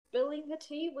spilling the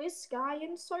tea with Sky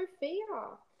and Sophia.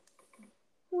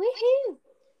 Woohoo!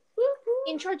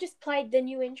 Intro just played. The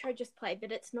new intro just played,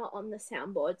 but it's not on the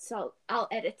soundboard, so I'll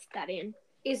edit that in.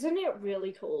 Isn't it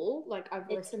really cool? Like, I've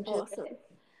listened to awesome. it.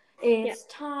 It's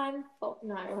time for...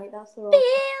 No, wait, that's the wrong...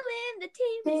 Feeling the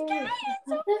tea with Sky and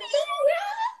Sophia.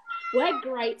 We're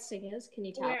great singers, can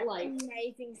you tell? We're like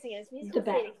amazing singers. The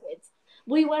best. Kids.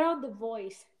 We went on The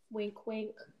Voice. Wink,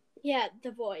 wink. Yeah,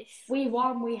 The Voice. We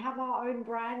won. We have our own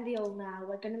brand deal now.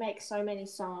 We're going to make so many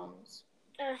songs.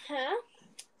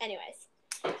 Anyways,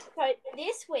 so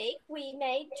this week we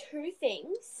made 2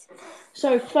 things.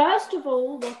 So first of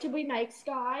all, what did we make,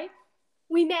 Sky?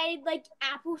 We made like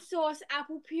applesauce,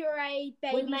 apple puree,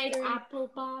 baby. We made apple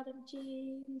bottom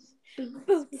jeans.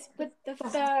 Boots with the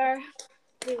fur.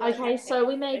 Okay, so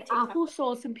we made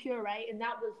applesauce and puree, and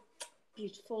that was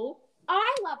beautiful.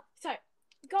 So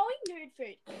going nude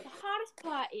food, the hardest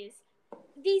part is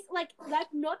these like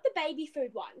not the baby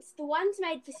food ones, the ones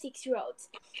made for 6-year-olds,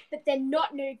 but they're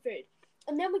not nude food.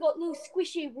 And then we got little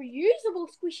squishy, reusable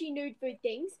squishy nude food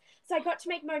things. So I got to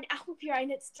make my own apple puree,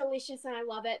 and it's delicious, and I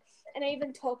love it. And I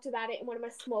even talked about it in one of my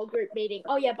small group meetings.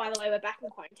 Oh yeah, by the way, we're back in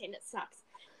quarantine. It sucks.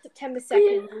 September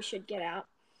 2nd, we should get out.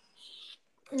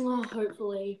 Oh,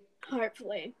 hopefully.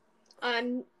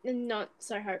 I'm not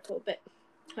so hopeful, but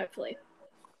hopefully.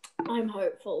 I'm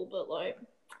hopeful, but like,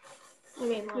 I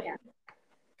mean, like, yeah.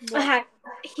 Okay,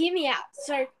 hear me out.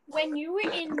 So when you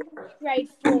were in grade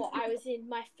 4, I was in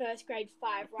my first grade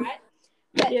 5, right?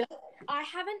 But yeah. I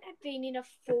haven't been in a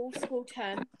full school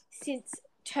term since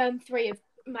term 3 of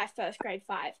my first grade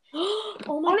 5.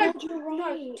 Oh my God, you're right.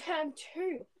 No, term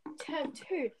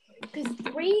 2. Because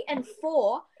 3 and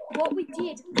 4, what we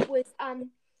did was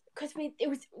because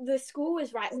the school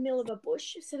was right in the middle of a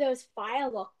bush, so there was fire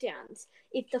lockdowns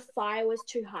if the fire was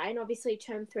too high, and obviously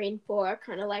term 3 and 4 are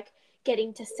kind of like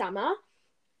getting to summer,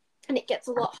 and it gets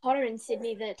a lot hotter in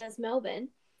Sydney than it does Melbourne.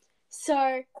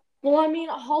 So, well, I mean,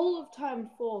 a whole of term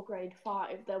 4, grade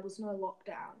 5, there was no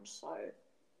lockdown. So,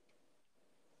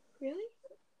 really?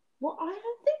 Well, I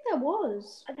don't think there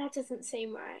was. That doesn't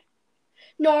seem right.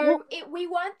 No, we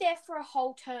weren't there for a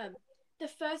whole term. The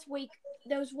first week,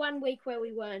 there was 1 week where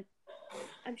we weren't.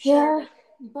 I'm sure. Yeah,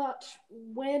 but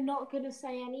we're not going to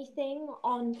say anything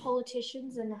on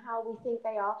politicians and how we think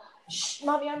they are. Shh,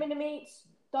 Mummy, I'm in a meet.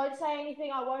 Don't say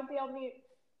anything. I won't be on mute.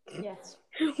 Yes.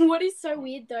 What is so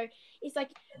weird, though, is, like,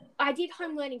 I did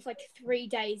home learning for, like, 3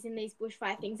 days in these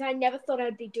bushfire things. And I never thought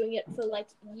I'd be doing it for, like,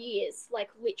 years. Like,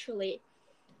 literally.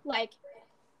 Like,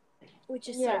 which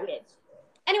is so weird.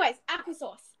 Anyways,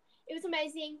 applesauce. It was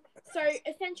amazing. So,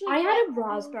 essentially... I had a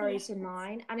raspberries in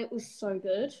mine, and it was so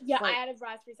good. Yeah, like, I had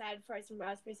raspberries. I had frozen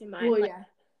raspberries in mine. Oh, like, yeah.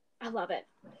 I love it.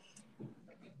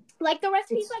 Like, the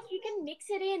recipe's like, you can mix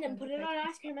it in and put it on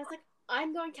ice cream. I was like,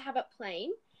 I'm going to have it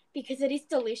plain because it is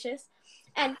delicious.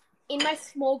 And in my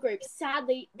small group,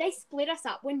 sadly, they split us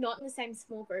up. We're not in the same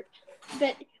small group.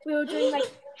 But we were doing, like,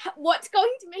 what's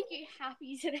going to make you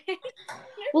happy today?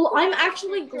 Well, I'm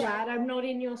actually glad I'm not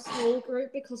in your small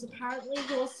group because apparently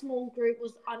your small group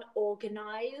was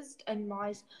unorganized, and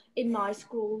in my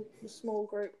school, the small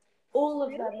group, all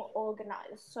of them were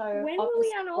organized. So when were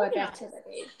we unorganized?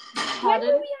 When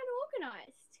were we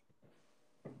unorganized?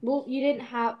 Well, you didn't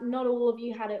have, not all of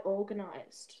you had it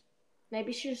organized.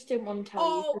 Maybe she just didn't want to tell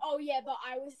you. Oh, yeah, but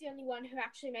I was the only one who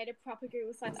actually made a proper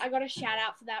Google Slides. I got a shout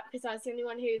out for that because I was the only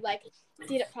one who, like,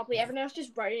 did it properly. Everyone else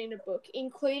just wrote it in a book,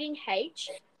 including H.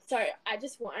 So I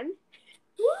just won.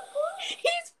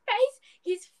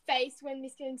 His face when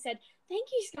Miss Gilling said, "Thank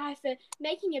you, Sky, for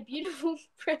making a beautiful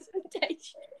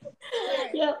presentation."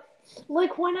 Yeah,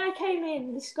 like when I came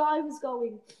in, the Sky was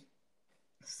going,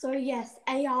 so yes,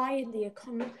 AI and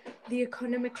the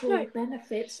economical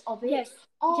benefits of it. Yes.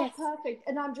 Oh, yes. Perfect.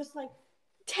 And I'm just like,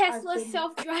 Tesla,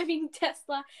 self-driving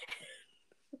Tesla.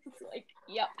 It's like,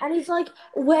 yep. And he's like,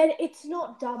 well, it's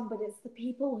not dumb, but it's the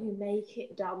people who make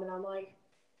it dumb. And I'm like...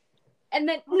 And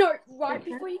then, no, right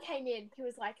before you came in, he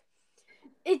was like,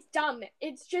 it's dumb.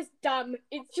 It's just dumb.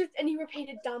 It's just... And he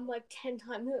repeated dumb like 10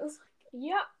 times. And it was like,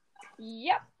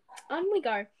 yep. On we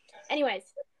go.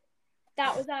 Anyways,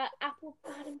 that was our apple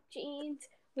bottom jeans.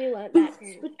 We learned that.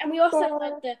 And we also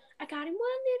learned the, I got him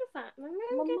one little fat. My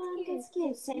mom gets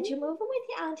scared. Send you over with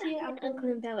your auntie and Uncle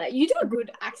and Bella. You do a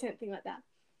good accent thing like that.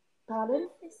 Pardon?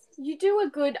 You do a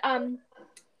good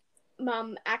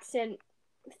mum accent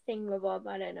thingamabob.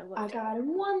 I don't know what. I got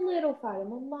him one little fight.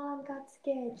 My mom got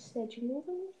scared. She said, "You move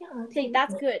with your auntie." See,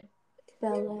 that's good.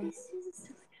 Bella.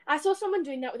 I saw someone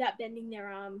doing that without bending their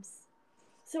arms.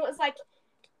 So it was like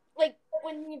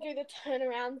when you do the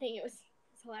turnaround thing, it's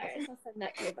hilarious. I'll send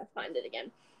that to you if I find it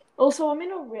again. Also, I'm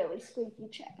in a really squeaky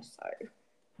chair, so.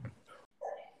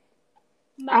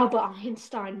 Albert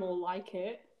Einstein, more like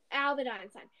it. Albert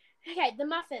Einstein. Okay, the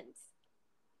muffins.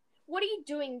 What are you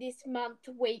doing this month,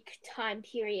 week, time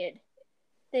period?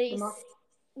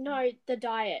 No, the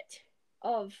diet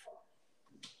of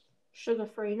sugar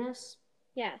freeness.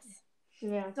 Yes.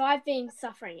 Yeah. So I've been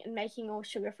suffering and making all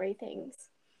sugar-free things.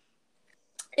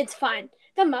 It's fine.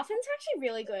 The muffins are actually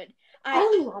really good.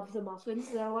 I love the muffins.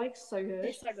 They're like so good.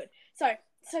 They're so good. So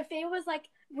Sophia was like,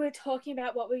 we were talking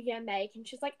about what we were gonna make, and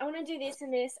she was like, I want to do this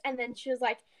and this, and then she was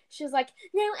like,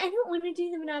 no, I don't want to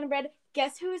do the banana bread.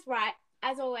 Guess who was right?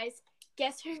 As always,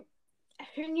 guess who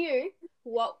knew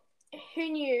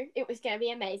it was gonna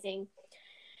be amazing.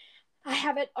 I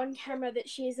have it on camera that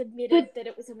she has admitted that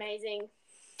it was amazing.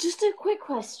 Just a quick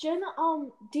question.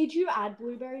 Did you add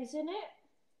blueberries in it?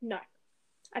 No.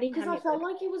 I didn't. Because I felt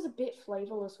like it was a bit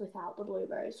flavorless without the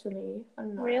blueberries for me. I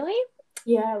don't know. Really?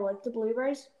 Yeah, like the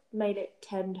blueberries made it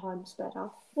 10 times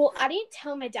better. Well, I didn't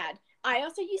tell my dad. I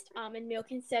also used almond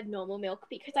milk instead of normal milk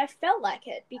because I felt like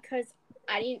it, because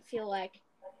I didn't feel like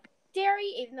dairy,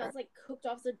 even though it's like cooked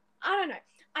off. So I don't know.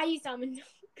 I used almond milk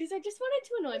because I just wanted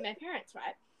to annoy my parents,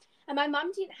 right? And my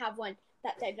mum didn't have one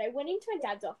that day, but I went into my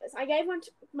dad's office. I gave one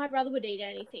to my brother. Would eat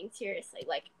anything, seriously.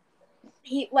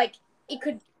 It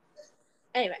could.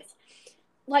 Anyways,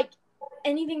 like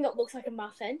anything that looks like a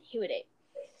muffin, he would eat.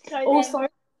 So also,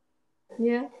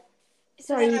 yeah.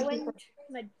 Sorry, I went.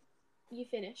 You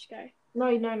finish. Go. No.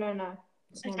 It's not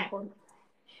Okay. important.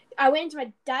 I went to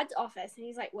my dad's office and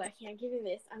he's like working. I give him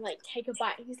this. I'm like, take a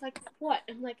bite. And he's like, what?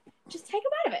 I'm like, just take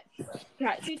a bite of it.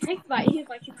 Right. So he takes a bite. He's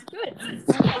like, it's good. I'm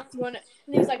like, do you want it?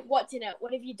 And he was like, what's in it?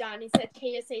 What have you done? He said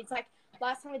chia seeds. Like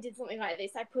last time I did something like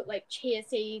this, I put like chia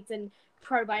seeds and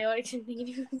probiotics and things. And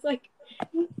he was like,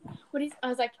 what is? I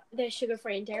was like, they're sugar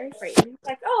free and dairy free. And he was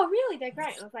like, oh really? They're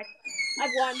great. And I was like,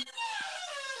 I've won.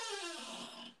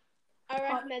 I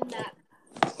recommend that.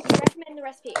 I recommend the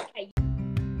recipe. Okay.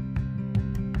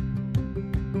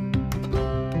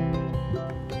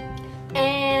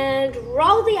 And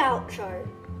roll the outro.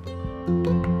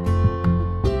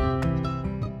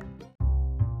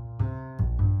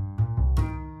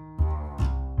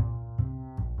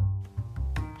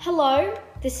 Hello,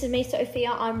 this is me,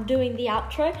 Sophia. I'm doing the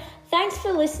outro. Thanks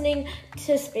for listening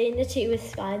to Spin the Tea with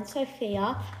Sky and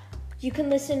Sophia. You can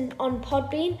listen on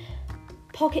Podbean,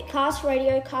 Pocket Cast,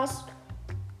 Radio Cast,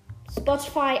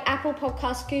 Spotify, Apple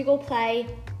Podcasts, Google Play,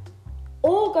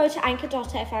 or go to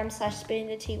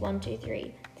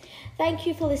anchor.fm/spinthetea123. Thank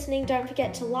you for listening. Don't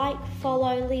forget to like,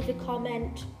 follow, leave a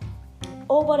comment,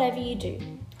 or whatever you do.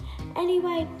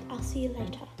 Anyway, I'll see you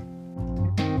later.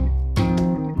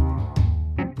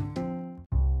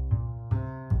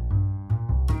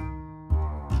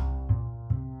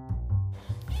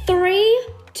 3,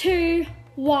 2,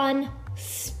 1,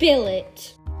 spill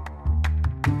it.